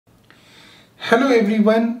Hello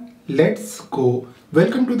everyone, let's go.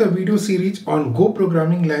 Welcome to the video series on Go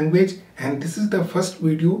programming language, and this is the first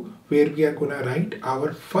video where we are gonna write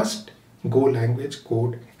our first Go language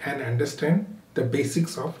code and understand the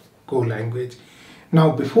basics of Go language.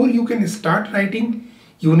 Now before you can start writing,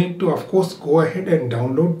 you need to of course go ahead and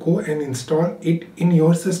download Go and install it in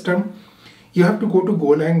your system. You have to go to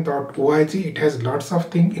golang.org. It has lots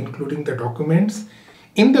of things including the documents.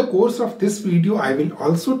 In the course of this video, I will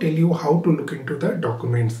also tell you how to look into the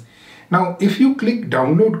documents. Now, if you click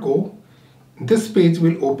download Go, this page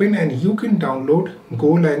will open and you can download Go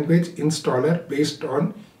language installer based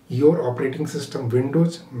on your operating system,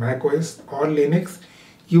 Windows, Mac OS or Linux.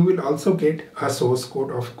 You will also get a source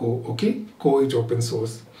code of Go, okay? Go is open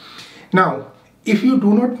source. Now, if you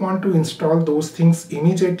do not want to install those things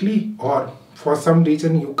immediately or for some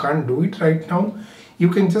reason you can't do it right now, you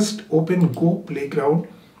can just open Go Playground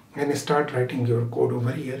and start writing your code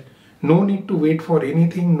over here. No need to wait for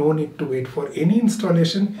anything, no need to wait for any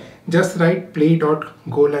installation. Just write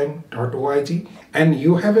play.golang.org and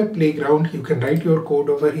you have a playground. You can write your code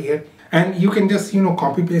over here and you can just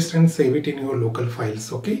copy paste and save it in your local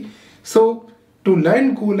files. Okay, so to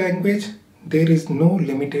learn Go language there is no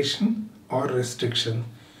limitation or restriction.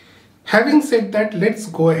 Having said that, let's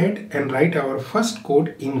go ahead and write our first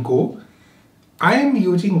code in Go. I am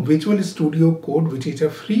using Visual Studio Code, which is a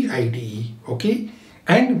free IDE, okay?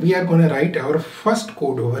 And we are going to write our first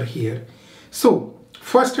code over here. So,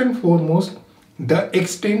 first and foremost, the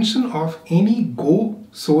extension of any Go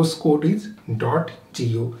source code is .go.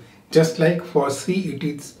 Just like for C, it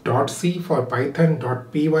is .c, for Python,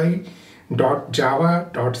 .py, .java,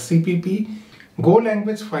 .cpp. Go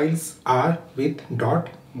language files are with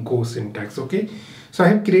 .go syntax, okay? So, I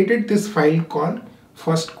have created this file called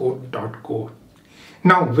firstcode.go.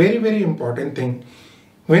 Now, very important thing,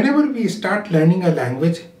 whenever we start learning a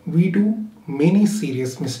language, we do many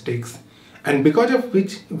serious mistakes, and because of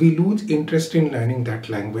which we lose interest in learning that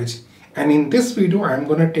language. And in this video, I am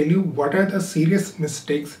going to tell you what are the serious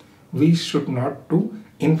mistakes we should not do.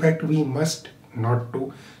 In fact, we must not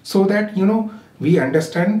do, so that we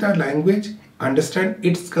understand the language, understand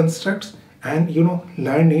its constructs, and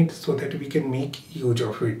learn it so that we can make use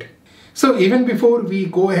of it. So even before we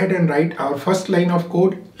go ahead and write our first line of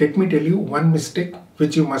code, let me tell you one mistake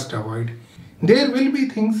which you must avoid. There will be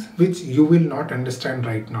things which you will not understand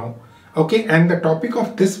right now. Okay, and the topic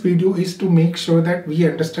of this video is to make sure that we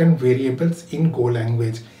understand variables in Go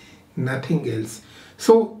language, nothing else.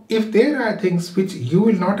 So if there are things which you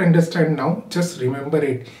will not understand now, just remember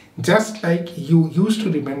it. Just like you used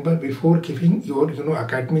to remember before giving your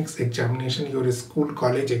academics examination, your school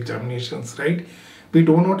college examinations, right? We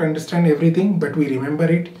do not understand everything, but we remember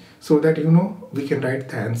it so that we can write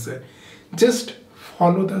the answer. Just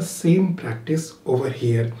follow the same practice over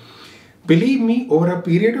here. Believe me, over a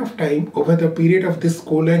period of time, over the period of this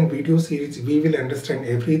Golang video series, we will understand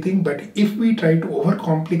everything. But if we try to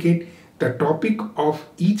overcomplicate the topic of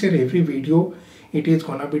each and every video, it is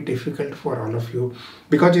gonna be difficult for all of you.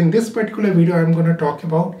 Because in this particular video, I'm gonna talk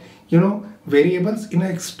about variables in an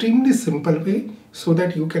extremely simple way, so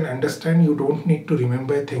that you can understand. You don't need to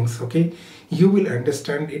remember things, okay? You will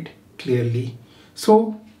understand it clearly.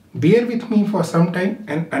 So bear with me for some time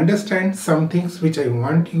and understand some things which I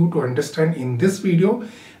want you to understand in this video,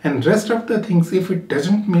 and rest of the things, if it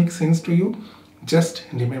doesn't make sense to you, just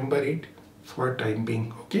remember it for time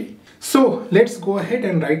being, okay? So let's go ahead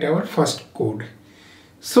and write our first code.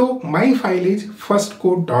 So my file is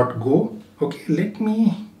firstcode.go. okay, let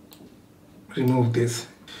me remove this.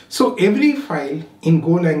 So every file in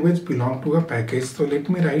Go language belongs to a package. So let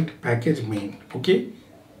me write package main, okay?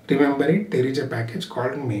 Remember it, there is a package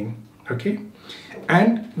called main, okay?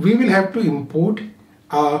 And we will have to import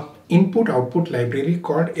a input-output library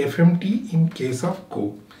called fmt in case of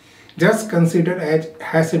Go. Just consider as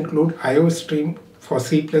hash include iostream for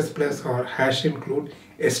C++ or hash include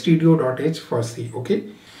stdio.h for C,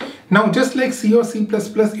 okay? Now, just like C or C++,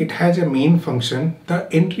 it has a main function, the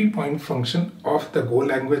entry point function of the Go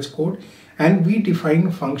language code, and we define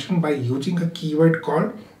function by using a keyword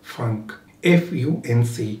called func,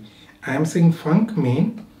 F-U-N-C. I am saying func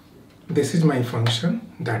main, this is my function,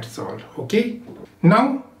 that's all, okay?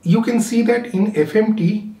 Now, you can see that in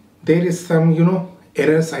FMT, there is some,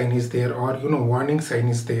 error sign is there, or, warning sign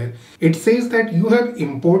is there. It says that you have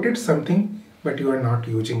imported something, but you are not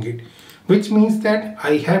using it, which means that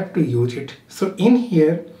I have to use it. So in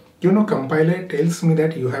here, compiler tells me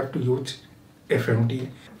that you have to use FMT.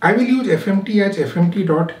 I will use FMT as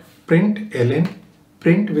fmt.println,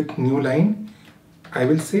 print with new line. I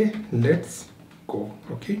will say let's go,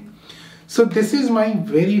 okay? So this is my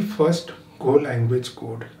very first Go language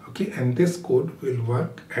code. Okay, and this code will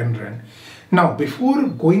work and run. Now, before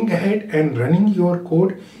going ahead and running your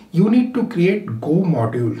code, you need to create Go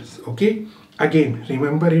modules. Okay, again,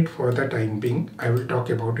 remember it for the time being. I will talk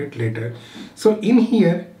about it later. So in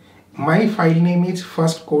here, my file name is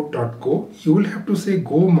firstcode.go. You will have to say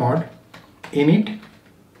go mod init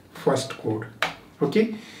first code.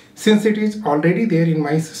 Okay, since it is already there in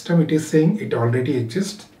my system, it is saying it already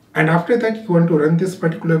exists. And after that, you want to run this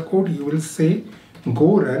particular code, you will say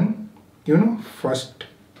go run, first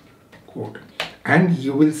code, and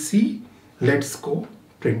you will see let's go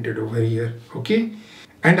printed over here. Okay,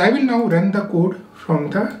 and I will now run the code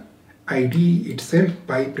from the IDE itself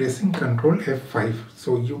by pressing Ctrl F5.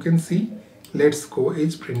 So you can see let's go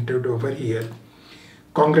is printed over here.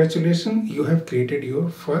 Congratulations, you have created your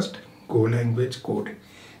first Go language code.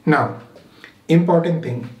 Now, important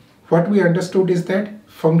thing, what we understood is that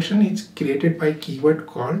function is created by keyword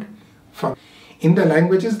called func. In the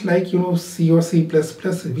languages like C or C++,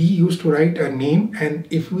 we used to write a name, and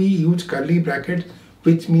if we use curly brackets,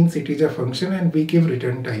 which means it is a function, and we give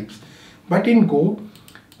return types. But in Go,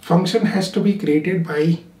 function has to be created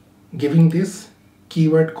by giving this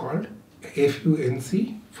keyword called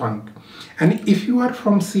func. And if you are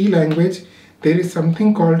from C language, there is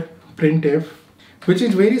something called printf, which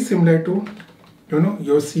is very similar to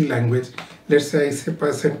your C language. Let's say I say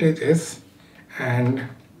 %s and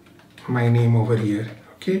my name over here.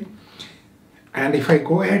 Okay, and if I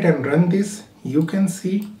go ahead and run this, you can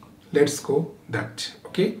see let's go Dutch.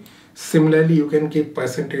 Okay, similarly you can give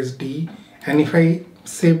 %d, and if I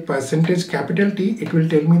say %T, it will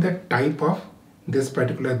tell me the type of this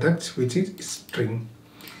particular Dutch, which is string.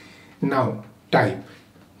 Now, type.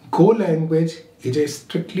 Go language is a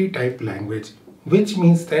strictly typed language, which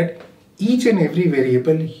means that each and every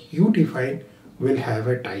variable you define will have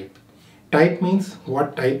a type. Type means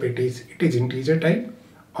what type it is. It is integer type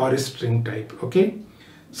or a string type. Okay.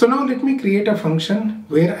 So now let me create a function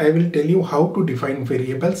where I will tell you how to define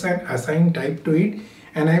variables and assign type to it.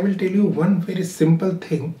 And I will tell you one very simple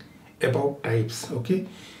thing about types. Okay.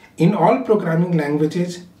 In all programming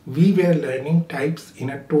languages, we were learning types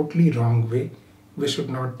in a totally wrong way. We should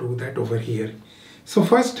not do that over here. So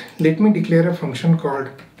first, let me declare a function called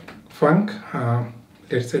func.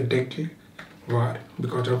 Let's say var,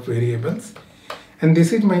 because of variables. And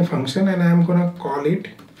this is my function, and I'm gonna call it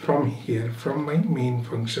from here, from my main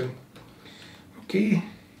function. Okay,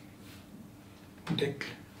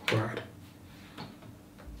 var.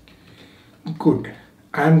 Good.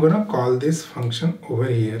 I'm gonna call this function over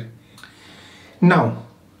here. Now,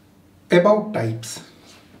 about types.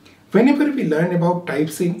 Whenever we learn about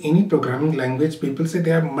types in any programming language, people say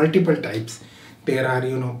there are multiple types. There are,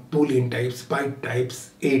 Boolean types, byte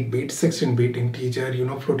types, 8-bit, 16-bit integer,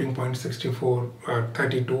 floating point 64 or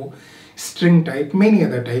 32, string type, many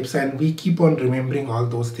other types, and we keep on remembering all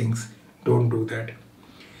those things. Don't do that.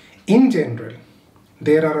 In general,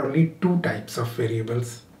 there are only two types of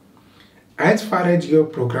variables. As far as your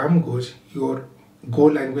program goes, your Go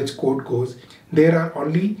language code goes, there are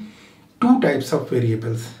only two types of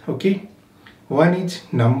variables. Okay, one is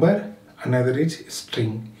number, another is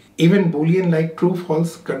string. Even Boolean like true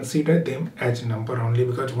false, consider them as number only,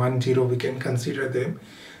 because 1 0 we can consider them.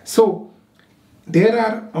 So there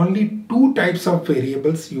are only two types of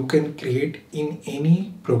variables you can create in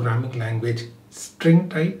any programming language: string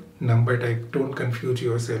type, number type. Don't confuse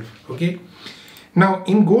yourself. Okay, now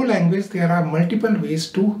in Go language there are multiple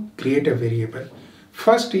ways to create a variable.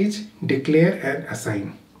 First is declare and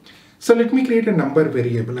assign. So let me create a number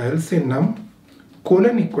variable. I will say num :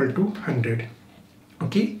 equal to 100.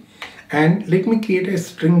 Okay, and let me create a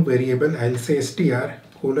string variable. I will say str :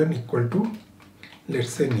 equal to, let's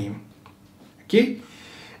say, name. Okay,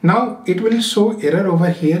 now it will show error over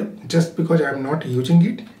here just because I am not using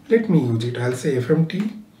it. Let me use it. I'll say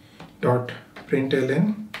fmt dot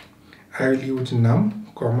println. I will use num,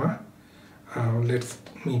 comma, let's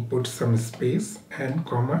me put some space, and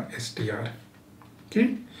comma str.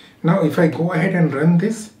 Okay, now if I go ahead and run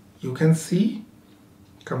this, you can see,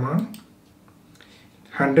 come on,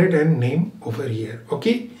 100 and name over here.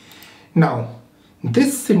 Okay, now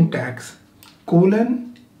this syntax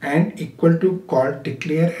colon and equal to called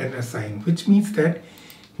declare and assign, which means that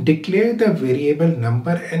declare the variable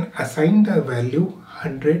number and assign the value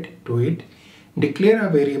 100 to it. Declare a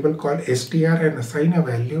variable called str and assign a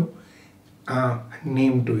value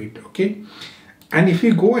name to it. Okay, and if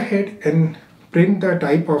you go ahead and print the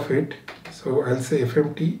type of it, so I'll say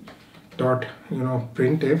fmt dot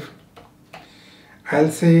printf. I'll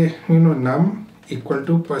say num equal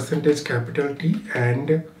to %T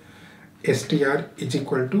and str is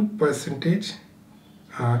equal to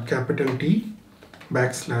capital T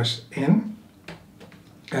 \n,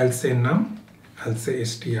 I'll say num, I'll say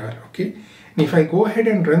str. Okay, and if I go ahead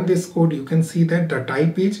and run this code, you can see that the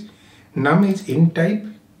type is num is int type,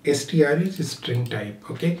 str is string type.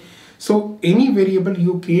 Okay, so any variable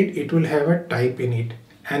you create, it will have a type in it,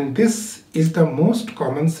 and this is the most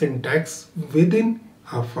common syntax within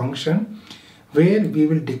a function where we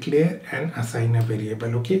will declare and assign a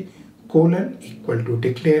variable. Okay, colon equal to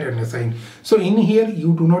declare and assign. So in here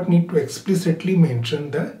you do not need to explicitly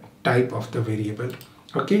mention the type of the variable.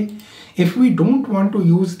 Okay, if we don't want to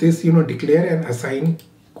use this, declare and assign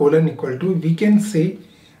colon equal to, we can say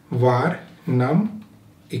var num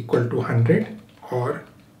equal to 100, or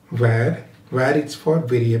var it's for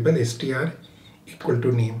variable str equal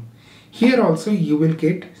to name. Here also you will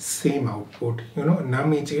get same output,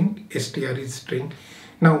 num is int, str is string.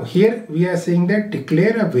 Now here we are saying that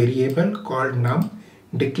declare a variable called num,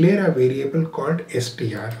 declare a variable called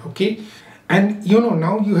str. Okay, and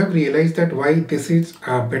now you have realized that why this is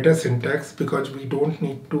a better syntax, because we don't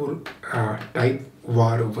need to type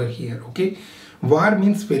var over here. Okay, var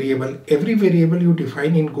means variable. Every variable you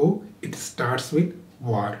define in Go, it starts with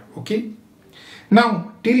var. Okay,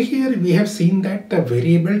 now till here we have seen that the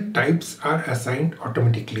variable types are assigned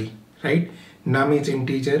automatically, right? Num is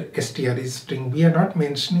integer, str is string. We are not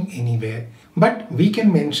mentioning anywhere, but we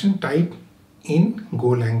can mention type in Go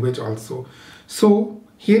language also. So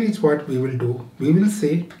here is what we will do. We will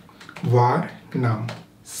say var num,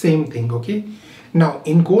 same thing. Okay, now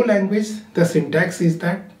in Go language the syntax is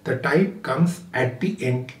that the type comes at the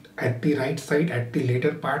end, at the right side, at the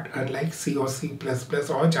later part, unlike C or C++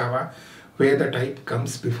 or Java where the type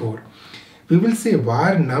comes before. We will say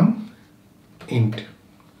var num int.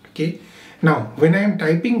 Okay, now when I am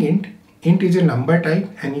typing int is a number type,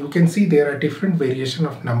 and you can see there are different variation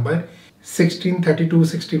of number, 16, 32,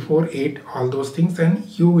 64, 8, all those things, and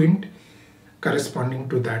uint corresponding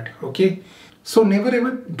to that. Okay, so never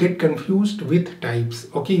ever get confused with types.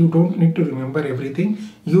 Okay, you don't need to remember everything.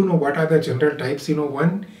 You know what are the general types.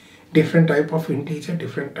 One different type of integer,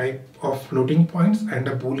 different type of floating points, and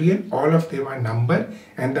a boolean. All of them are number,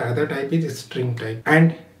 and the other type is string type,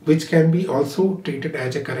 and which can be also treated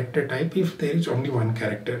as a character type if there is only one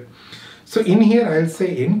character. So in here I'll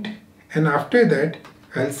say int, and after that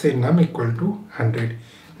I'll say num equal to 100.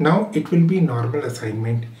 Now it will be normal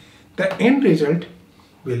assignment. The end result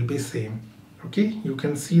will be same. Okay, you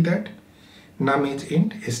can see that num is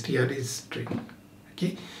int, str is string.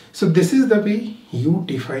 Okay, so this is the way you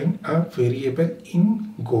define a variable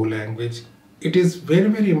in Go language. It is very,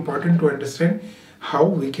 very important to understand how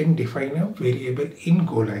we can define a variable in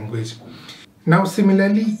Go language. Now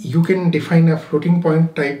similarly, you can define a floating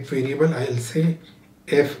point type variable. I'll say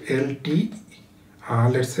FLT,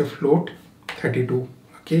 let's say float 32.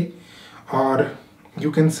 Okay, or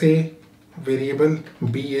you can say variable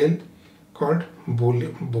BL called bool.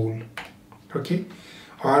 Okay,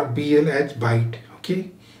 or BL as byte.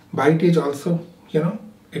 Okay, byte is also,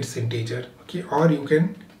 it's integer. Okay, or you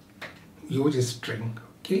can use string.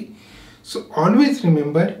 Okay, so always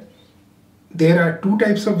remember there are two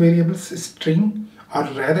types of variables, string, or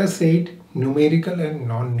rather say it numerical and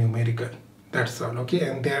non-numerical. That's all. Okay,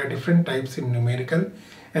 and there are different types in numerical,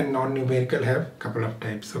 and non-numerical have couple of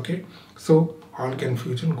types. Okay, so all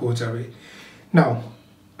confusion goes away. Now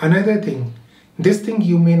another thing, this thing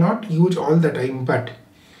you may not use all the time, but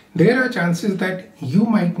there are chances that you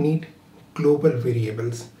might need global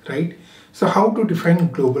variables, right? So how to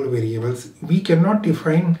define global variables? We cannot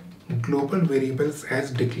define global variables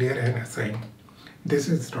as declare and assign. This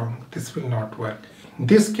is wrong. This will not work.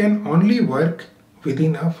 This can only work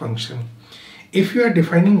within a function. If you are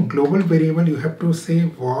defining global variable, you have to say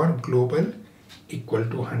var global equal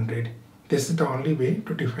to 100. This is the only way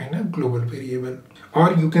to define a global variable.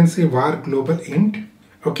 Or you can say var global int.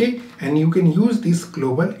 Okay, and you can use this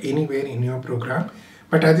global anywhere in your program,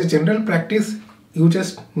 but as a general practice you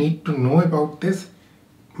just need to know about this,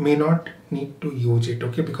 may not need to use it.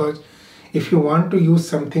 Okay, because if you want to use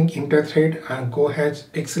something inter-thread, Go has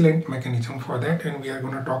excellent mechanism for that, and we are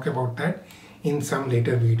going to talk about that in some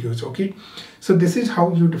later videos. Okay, so this is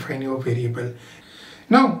how you define your variable.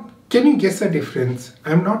 Now can you guess the difference?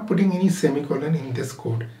 I'm not putting any semicolon in this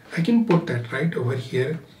code. I can put that right over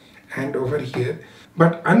here and over here,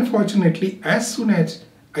 but unfortunately as soon as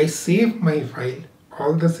I save my file,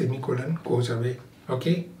 all the semicolon goes away.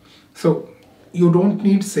 Okay, so you don't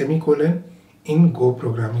need semicolon in Go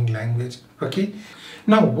programming language. Okay,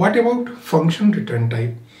 now what about function return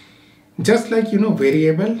type? Just like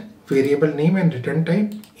variable name and return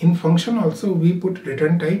type, in function also we put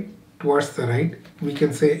return type towards the right. We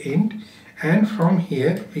can say int, and from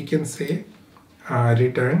here we can say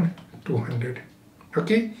return 200.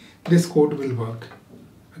 Okay, this code will work.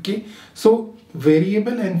 Okay, so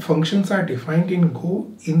variable and functions are defined in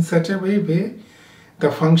Go in such a way where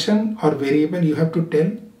the function or variable you have to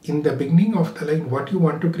tell in the beginning of the line what you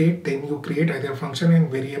want to create, then you create either function and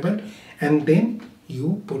variable, and then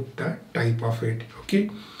you put the type of it. Okay,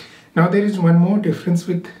 now there is one more difference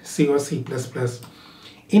with C or C++.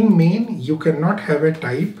 In main you cannot have a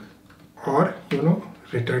type or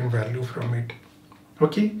return value from it.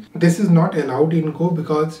 Okay, this is not allowed in Go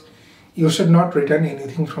because you should not return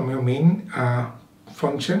anything from your main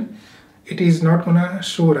function. It is not gonna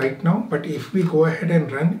show right now, but if we go ahead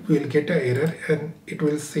and run, we'll get an error, and it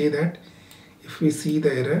will say that if we see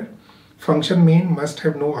the error, function main must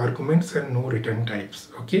have no arguments and no return types.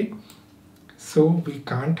 Okay, so we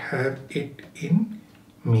can't have it in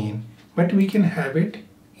main, but we can have it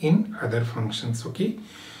in other functions. Okay,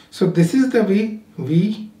 so this is the way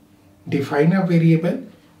we define a variable,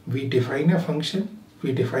 we define a function,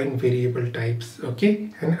 we define variable types,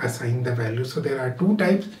 okay, and assign the value. So there are two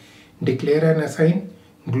types: declare and assign,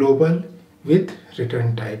 global with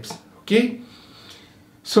return types. Okay,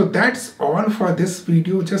 so that's all for this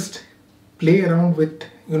video. Just play around with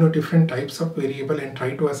different types of variable and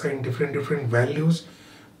try to assign different values,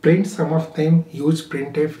 print some of them, use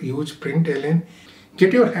printf, use println.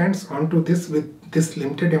 Get your hands onto this with this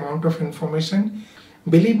limited amount of information.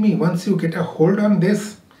 Believe me, once you get a hold on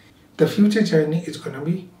this, the future journey is gonna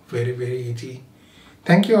be very easy.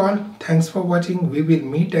 Thank you all. Thanks for watching. We will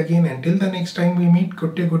meet again. Until the next time we meet,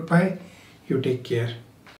 good day, goodbye. You take care.